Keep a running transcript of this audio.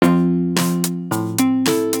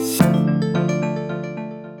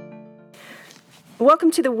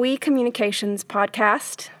Welcome to the We Communications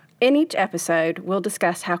podcast. In each episode, we'll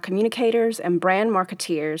discuss how communicators and brand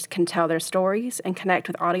marketeers can tell their stories and connect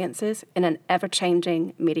with audiences in an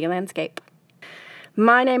ever-changing media landscape.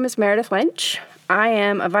 My name is Meredith Lynch. I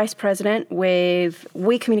am a vice president with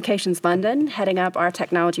We Communications London, heading up our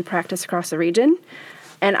technology practice across the region.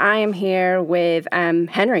 And I am here with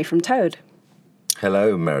Henry from Toad.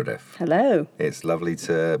 Hello, Meredith. Hello. It's lovely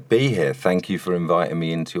to be here. Thank you for inviting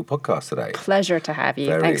me into your podcast today. Pleasure to have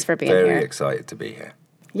you. Thanks for being here. Very excited to be here.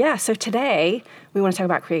 Yeah, so today we want to talk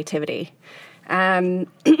about creativity.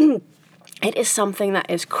 It is something that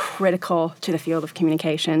is critical to the field of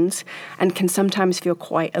communications and can sometimes feel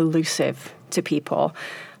quite elusive to people.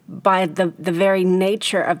 By the very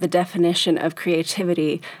nature of the definition of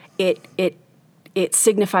creativity, it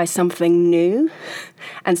signifies something new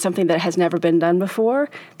and something that has never been done before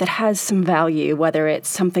that has some value, whether it's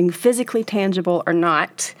something physically tangible or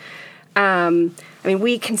not.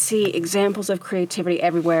 We can see examples of creativity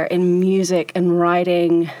everywhere in music and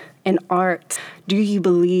writing and art. Do you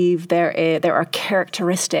believe there are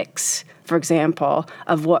characteristics, for example,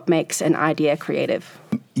 of what makes an idea creative?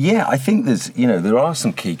 Yeah, I think there are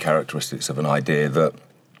some key characteristics of an idea that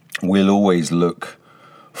we'll always look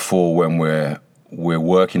for when we're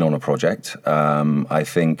working on a project. I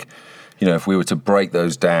think, if we were to break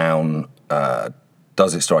those down,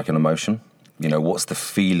 does it strike an emotion? What's the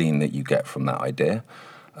feeling that you get from that idea?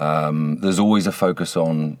 There's always a focus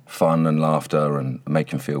on fun and laughter and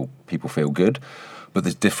making people feel good, but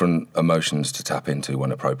there's different emotions to tap into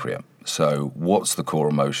when appropriate. So what's the core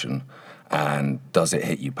emotion, and does it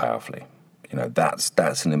hit you powerfully?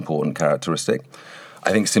 That's an important characteristic.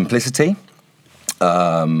 I think simplicity.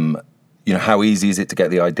 How easy is it to get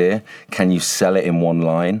the idea? Can you sell it in one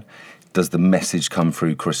line? Does the message come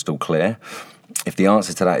through crystal clear? If the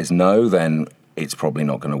answer to that is no, then it's probably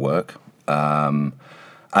not going to work. And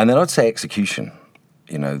then I'd say execution.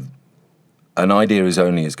 An idea is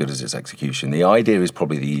only as good as its execution. The idea is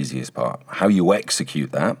probably the easiest part. How you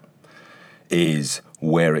execute that is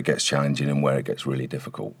where it gets challenging and where it gets really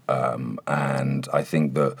difficult. And I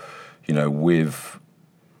think that,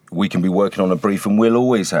 we can be working on a brief and we'll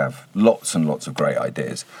always have lots and lots of great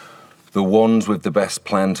ideas. The ones with the best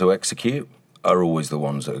plan to execute are always the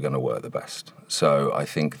ones that are going to work the best. So I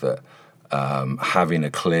think that having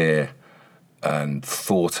a clear and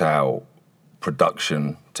thought out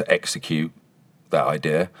production to execute that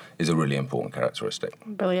idea is a really important characteristic.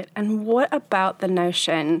 Brilliant. And what about the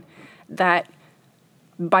notion that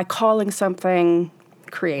by calling something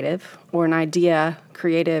creative or an idea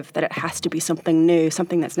creative, that it has to be something new,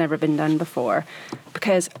 something that's never been done before?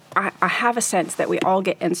 Because I have a sense that we all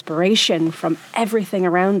get inspiration from everything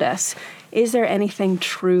around us. Is there anything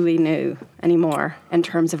truly new anymore in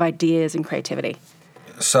terms of ideas and creativity?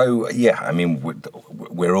 So,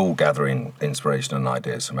 we're all gathering inspiration and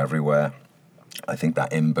ideas from everywhere. I think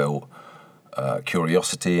that inbuilt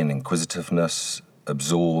curiosity and inquisitiveness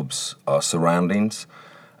absorbs our surroundings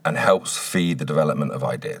and helps feed the development of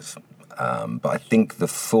ideas. But I think the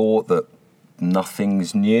thought that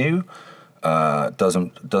nothing's new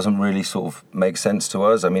doesn't really sort of make sense to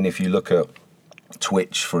us. If you look at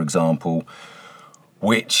Twitch, for example,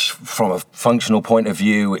 which from a functional point of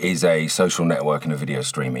view is a social network and a video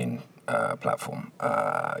streaming platform.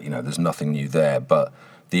 There's nothing new there, but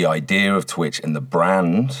the idea of Twitch and the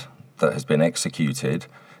brand that has been executed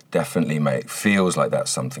definitely feels like that's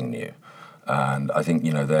something new. And I think,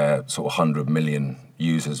 their sort of 100 million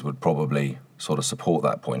users would probably sort of support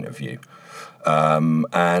that point of view.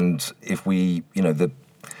 And if we, the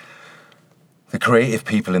creative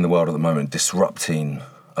people in the world at the moment disrupting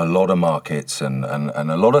a lot of markets and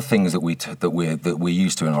a lot of things that we're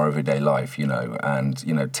used to in our everyday life,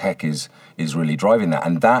 and tech is really driving that,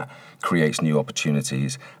 and that creates new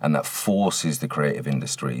opportunities, and that forces the creative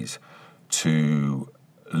industries to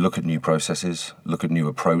look at new processes, look at new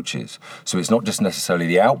approaches. So it's not just necessarily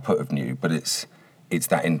the output of new, but it's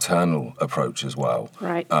that internal approach as well.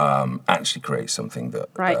 Right. Actually creates something that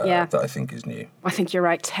I think is new. I think you're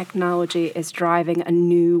right. Technology is driving a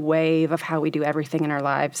new wave of how we do everything in our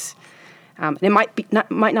lives. It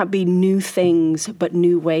might not be new things, but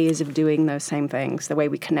new ways of doing those same things. The way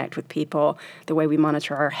we connect with people, the way we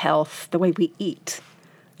monitor our health, the way we eat.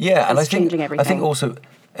 Yeah, and changing everything. I think also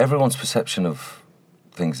everyone's perception of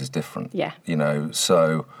things is different. Yeah.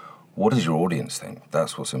 So what does your audience think?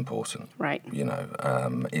 That's what's important. Right.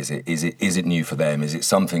 Is it new for them? Is it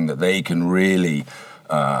something that they can really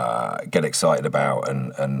get excited about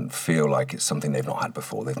and feel like it's something they've not had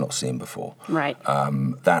before, they've not seen before? Right.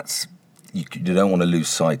 You don't want to lose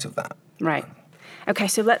sight of that. Right. Okay,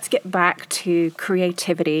 so let's get back to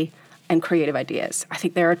creativity and creative ideas. I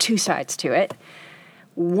think there are two sides to it.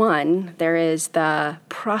 One, there is the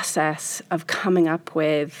process of coming up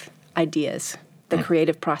with ideas, the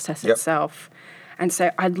creative process itself. And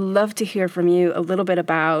so I'd love to hear from you a little bit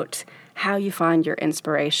about how you find your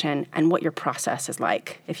inspiration and what your process is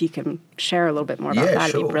like. If you can share a little bit more about that,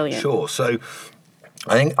 it'd be brilliant. Sure. So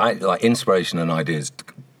I think like inspiration and ideas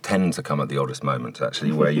tend to come at the oddest moments,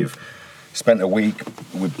 actually, where you've spent a week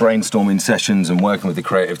with brainstorming sessions and working with the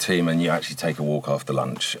creative team, and you actually take a walk after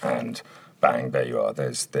lunch and bang, there you are,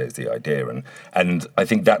 there's the idea. And I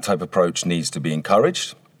think that type of approach needs to be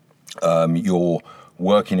encouraged. Your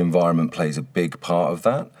working environment plays a big part of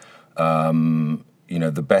that.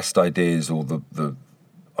 The best ideas or the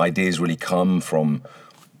ideas really come from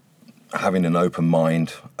having an open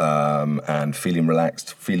mind and feeling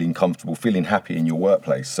relaxed, feeling comfortable, feeling happy in your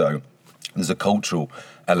workplace. So there's a cultural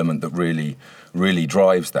element that really, really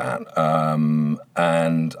drives that.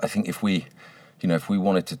 And I think if we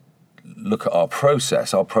wanted to look at our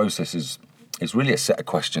process is really a set of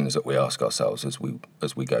questions that we ask ourselves as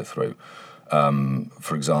we go through.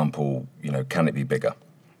 For example, can it be bigger?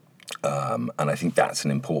 And I think that's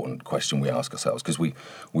an important question we ask ourselves, because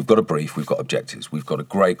we've got a brief, we've got objectives, we've got a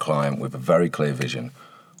great client with a very clear vision.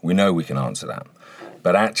 We know we can answer that.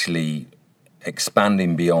 But actually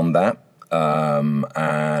expanding beyond that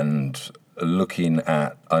and looking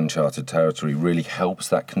at uncharted territory really helps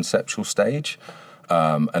that conceptual stage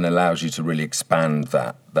and allows you to really expand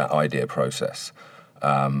that idea process.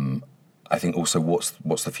 I think also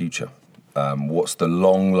what's the future? What's the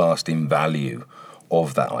long-lasting value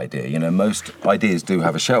of that idea? Most ideas do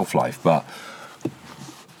have a shelf life, but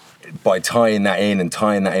by tying that in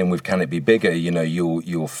with can it be bigger,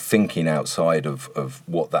 you're thinking outside of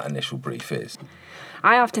what that initial brief is.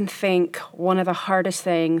 I often think one of the hardest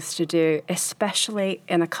things to do, especially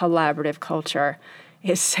in a collaborative culture,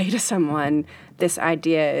 is say to someone, this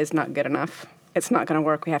idea is not good enough. It's not going to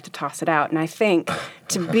work. We have to toss it out. And I think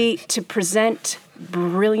to present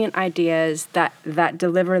brilliant ideas that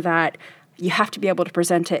deliver that, you have to be able to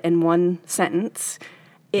present it in one sentence.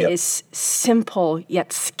 It is simple yet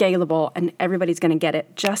scalable, and everybody's going to get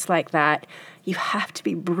it just like that. You have to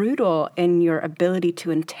be brutal in your ability to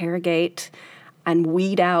interrogate and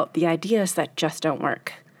weed out the ideas that just don't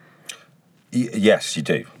work. Yes, you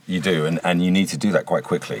do. And you need to do that quite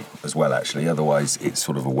quickly as well, actually. Otherwise, it's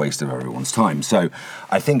sort of a waste of everyone's time. So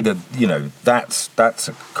I think that, that's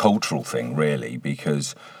a cultural thing, really,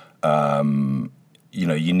 because,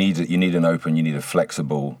 you need an open, you need a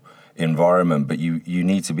flexible environment, but you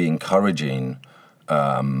need to be encouraging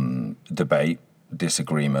debate,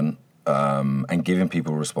 disagreement, and giving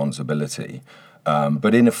people responsibility.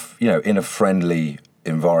 But in a friendly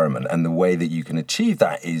environment. And the way that you can achieve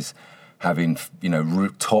that is having,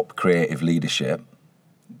 top creative leadership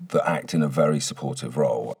that act in a very supportive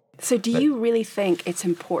role. So do you really think it's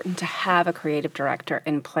important to have a creative director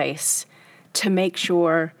in place to make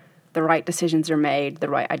sure the right decisions are made, the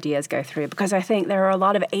right ideas go through? Because I think there are a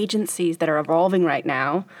lot of agencies that are evolving right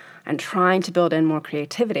now and trying to build in more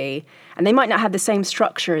creativity, and they might not have the same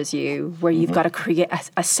structure as you, where you've got to create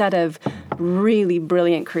a set of really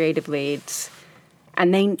brilliant creative leads,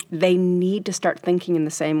 and they need to start thinking in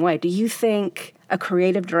the same way. Do you think a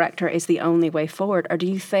creative director is the only way forward, or do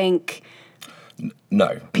you think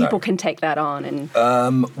people can take that on? And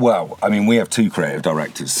well, I mean, we have two creative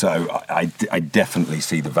directors, so I definitely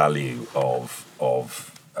see the value of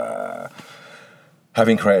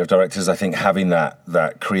having creative directors. I think having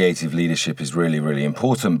that creative leadership is really, really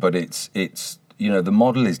important. But it's the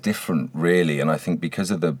model is different, really, and I think because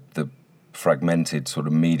of the fragmented sort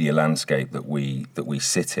of media landscape that we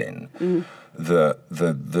sit in, the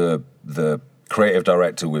creative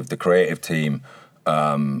director with the creative team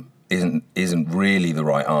isn't really the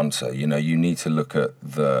right answer. You need to look at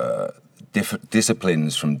the different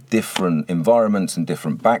disciplines from different environments and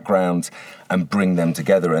different backgrounds and bring them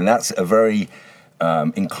together. And that's a very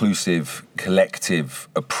inclusive, collective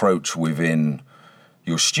approach within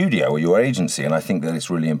your studio or your agency. And I think that it's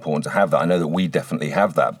really important to have that. I know that we definitely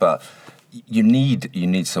have that, but you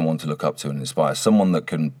need someone to look up to and inspire, someone that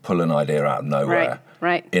can pull an idea out of nowhere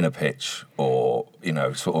in a pitch or,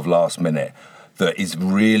 sort of last minute, that is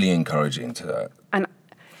really encouraging to that. And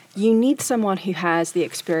you need someone who has the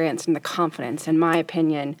experience and the confidence, in my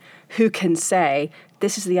opinion, who can say,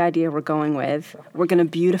 this is the idea we're going with, we're going to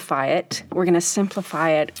beautify it, we're going to simplify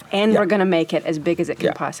it, and we're going to make it as big as it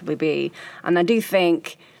can possibly be. And I do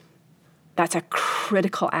think that's a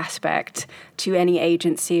critical aspect to any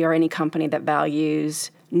agency or any company that values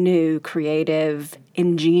new, creative,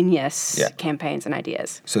 ingenious campaigns and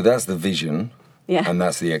ideas. So that's the vision, and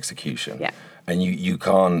that's the execution. Yeah. And you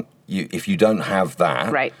can't if you don't have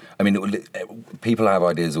that, Right. I mean, people have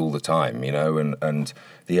ideas all the time, and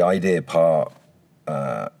the idea part,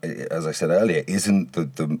 as I said earlier, isn't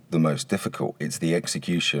the most difficult. It's the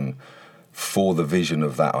execution for the vision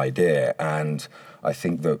of that idea. And I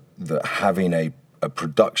think that having a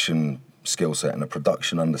production skill set and a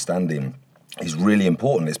production understanding is really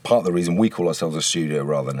important. It's part of the reason we call ourselves a studio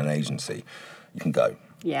rather than an agency. You can go.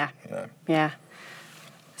 Yeah. Yeah.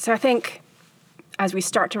 So I think as we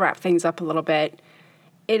start to wrap things up a little bit,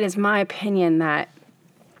 it is my opinion that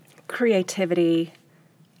creativity,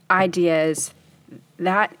 ideas,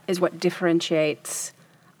 that is what differentiates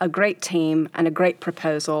a great team and a great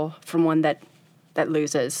proposal from one that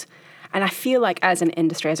loses. And I feel like as an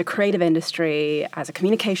industry, as a creative industry, as a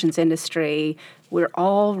communications industry, we're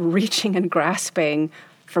all reaching and grasping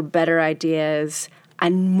for better ideas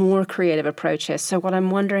and more creative approaches. So what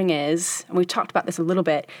I'm wondering is, and we've talked about this a little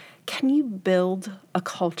bit, can you build a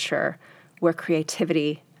culture where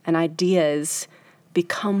creativity and ideas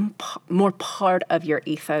become more part of your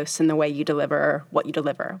ethos in the way you deliver what you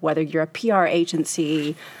deliver? Whether you're a PR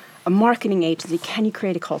agency, a marketing agency, can you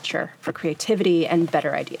create a culture for creativity and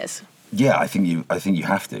better ideas? Yeah, I think you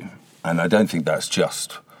have to, and I don't think that's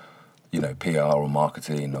just PR or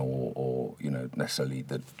marketing or necessarily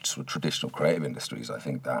the sort of traditional creative industries. I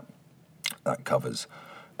think that covers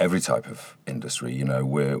every type of industry.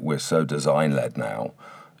 We're so design led now.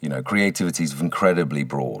 Creativity is incredibly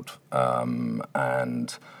broad,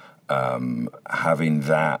 and having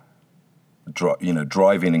that,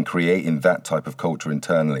 driving and creating that type of culture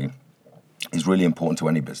internally is really important to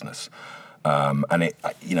any business. And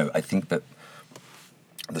I think that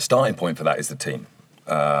the starting point for that is the team,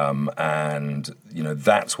 and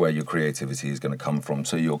that's where your creativity is going to come from.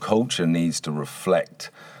 So your culture needs to reflect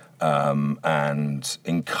and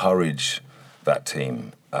encourage that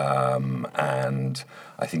team. And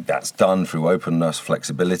I think that's done through openness,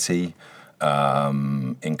 flexibility,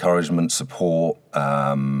 encouragement, support,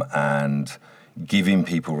 and giving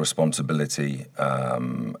people responsibility,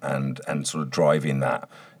 and sort of driving that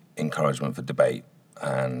encouragement for debate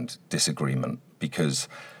and disagreement, because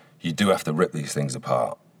you do have to rip these things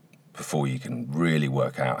apart before you can really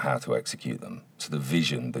work out how to execute them to the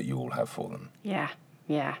vision that you all have for them.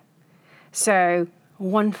 Yeah. So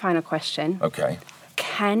one final question. Okay.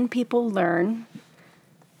 Can people learn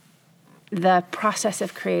the process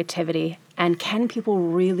of creativity, and can people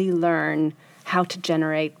really learn how to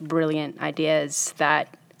generate brilliant ideas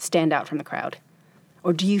that stand out from the crowd?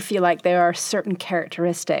 Or do you feel like there are certain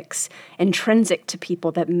characteristics intrinsic to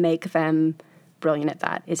people that make them brilliant at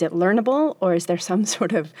that? Is it learnable, or is there some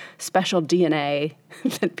sort of special DNA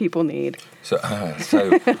that people need? So I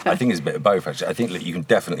think it's a bit of both, actually. I think that you can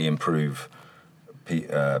definitely improve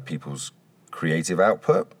people's creative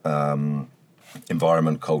output.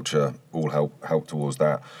 Environment, culture, all help towards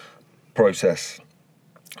that. Process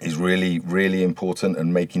is really, really important,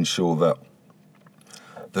 and making sure that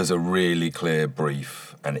there's a really clear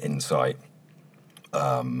brief and insight,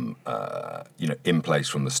 in place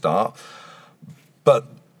from the start. But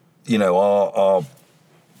our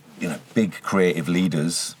big creative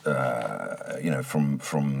leaders, from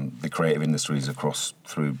the creative industries across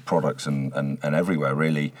through products and everywhere,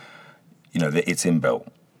 really, that it's inbuilt,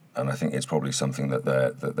 and I think it's probably something that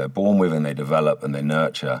they're born with and they develop and they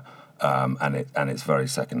nurture, and it's very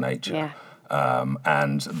second nature. Yeah.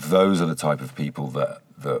 And those are the type of people that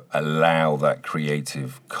allow that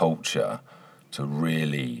creative culture to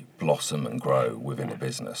really blossom and grow within a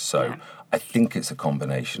business. So I think it's a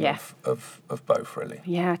combination of both, really.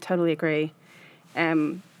 Yeah, I totally agree.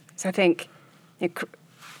 So I think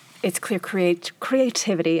it's clear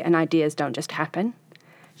creativity and ideas don't just happen.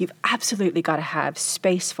 You've absolutely got to have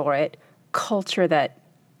space for it, culture that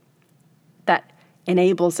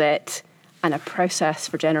enables it, and a process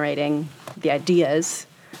for generating the ideas.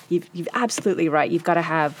 You've absolutely right. You've got to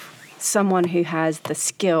have someone who has the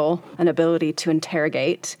skill and ability to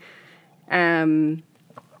interrogate, and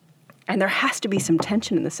there has to be some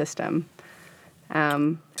tension in the system.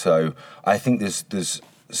 So I think there's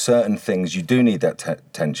certain things you do need that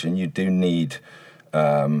tension. You do need,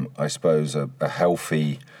 I suppose, a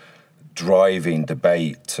healthy, driving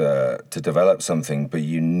debate to develop something. But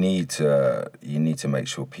you need to make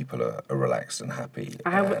sure people are relaxed and happy.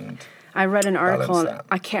 I read an article, and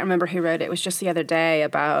I can't remember who wrote it. It was just the other day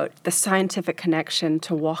about the scientific connection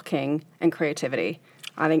to walking and creativity.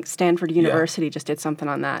 I think Stanford University just did something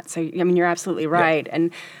on that. So, I mean, you're absolutely right. Yeah.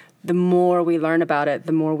 And the more we learn about it,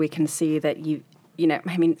 the more we can see that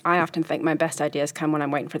I often think my best ideas come when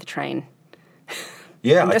I'm waiting for the train.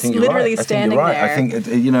 Yeah, I'm I just think you're literally right. I think standing you're right. there. I think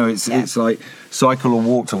it's like cycle or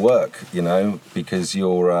walk to work, because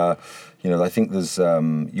you're, I think there's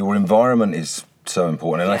your environment is so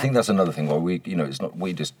important, and I think that's another thing why it's not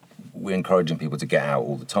we're encouraging people to get out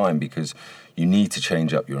all the time because you need to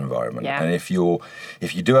change up your environment. Yeah. And if you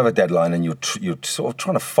do have a deadline and you're sort of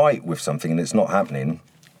trying to fight with something and it's not happening,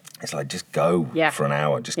 it's like just go for an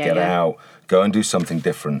hour, just get out, go and do something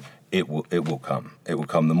different. It will come. It will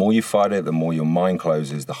come. The more you fight it, the more your mind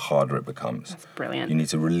closes, the harder it becomes. That's brilliant. You need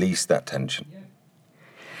to release that tension.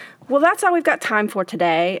 Well, that's all we've got time for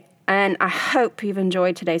today, and I hope you've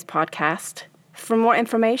enjoyed today's podcast. For more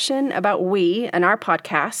information about we and our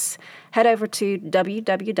podcasts, head over to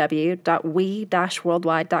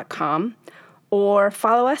www.we-worldwide.com or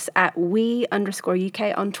follow us at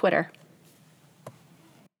we_UK on Twitter.